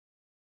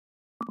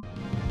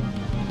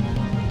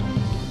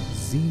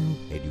Zeal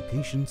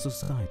Education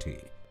Society,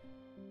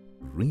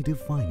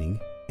 redefining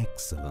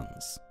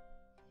excellence.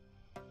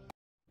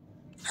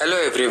 Hello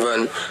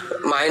everyone,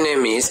 my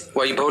name is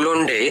Vaibhav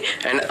Londe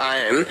and I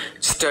am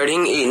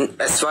studying in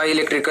SY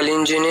Electrical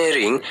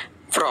Engineering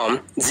from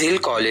Zeal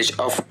College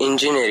of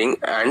Engineering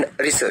and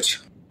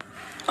Research.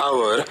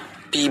 Our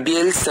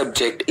PBL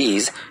subject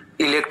is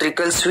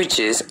Electrical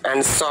Switches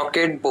and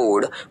Socket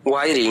Board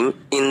Wiring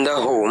in the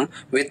Home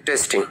with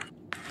Testing.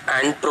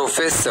 And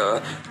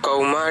Professor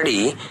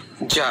Kaumadi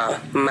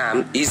Jha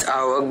ma'am is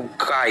our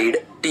guide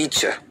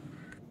teacher.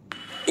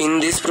 In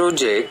this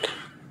project,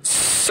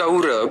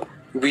 Saurabh,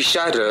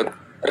 Visharad,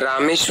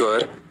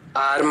 Rameshwar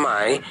are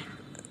my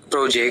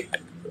project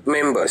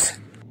members.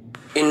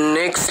 In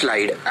next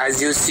slide,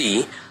 as you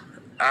see,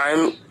 I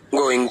am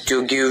going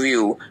to give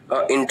you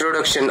an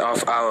introduction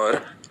of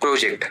our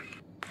project.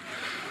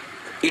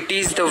 It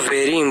is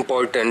very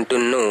important to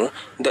know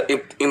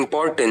the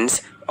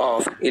importance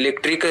of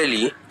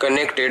electrically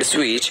connected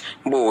switch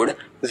board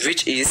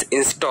which is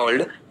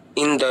installed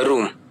in the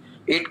room.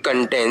 It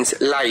contains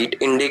light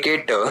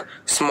indicator,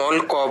 small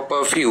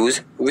copper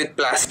fuse with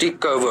plastic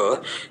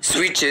cover,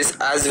 switches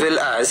as well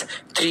as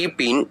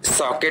 3-pin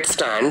socket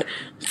stand,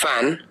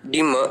 fan,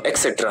 dimmer,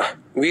 etc.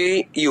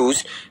 We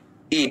use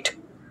it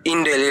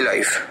in daily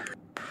life.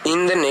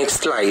 In the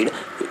next slide,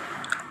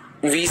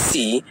 we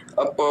see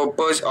a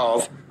purpose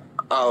of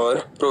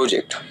our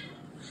project.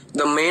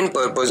 The main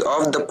purpose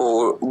of the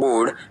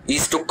board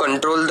is to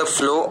control the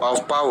flow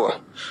of power.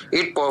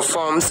 It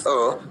performs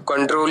a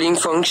controlling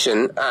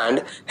function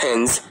and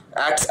hence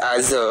acts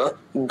as a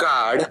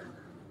guard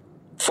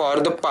for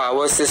the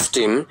power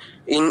system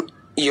in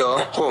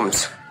your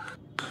homes.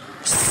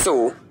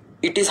 So,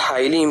 it is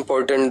highly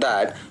important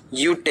that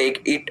you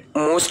take it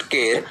most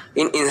care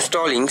in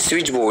installing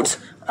switchboards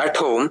at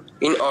home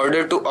in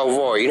order to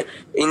avoid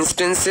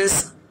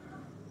instances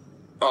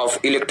of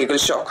electrical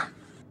shock.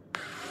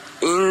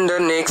 In the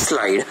next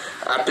slide,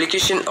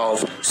 application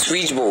of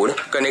switchboard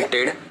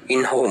connected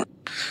in home.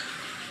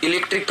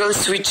 Electrical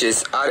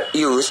switches are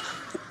used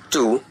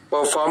to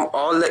perform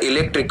all the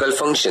electrical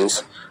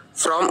functions.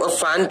 From a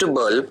fan to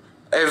bulb,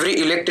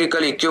 every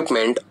electrical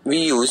equipment we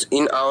use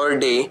in our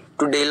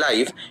day-to-day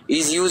life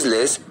is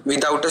useless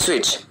without a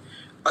switch.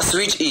 A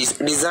switch is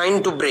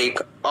designed to break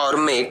or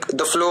make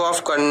the flow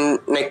of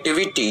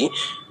connectivity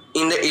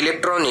in the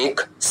electronic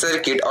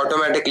circuit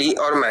automatically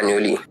or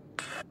manually.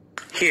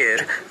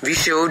 Here we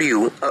showed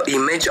you an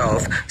image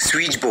of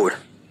switchboard,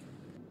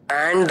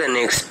 and the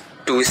next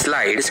two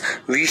slides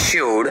we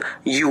showed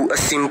you a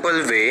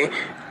simple way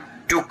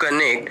to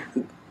connect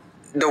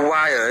the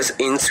wires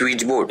in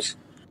switchboards.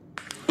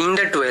 In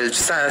the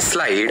 12th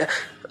slide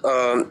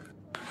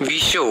we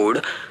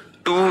showed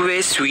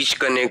two-way switch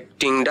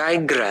connecting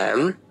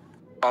diagram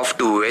of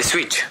two-way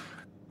switch.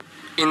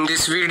 In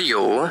this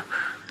video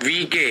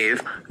we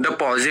gave the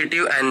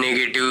positive and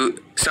negative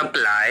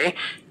supply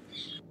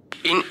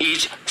in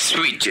each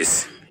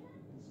switches.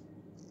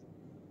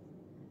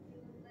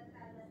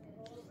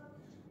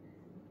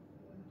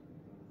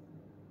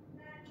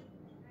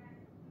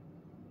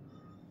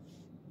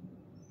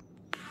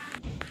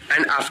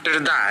 And after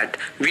that,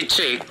 we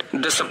checked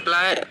the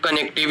supply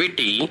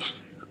connectivity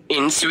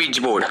in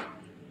switchboard.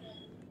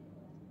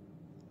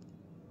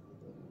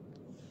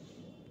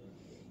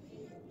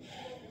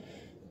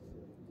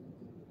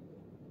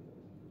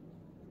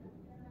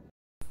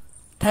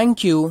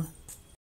 Thank you.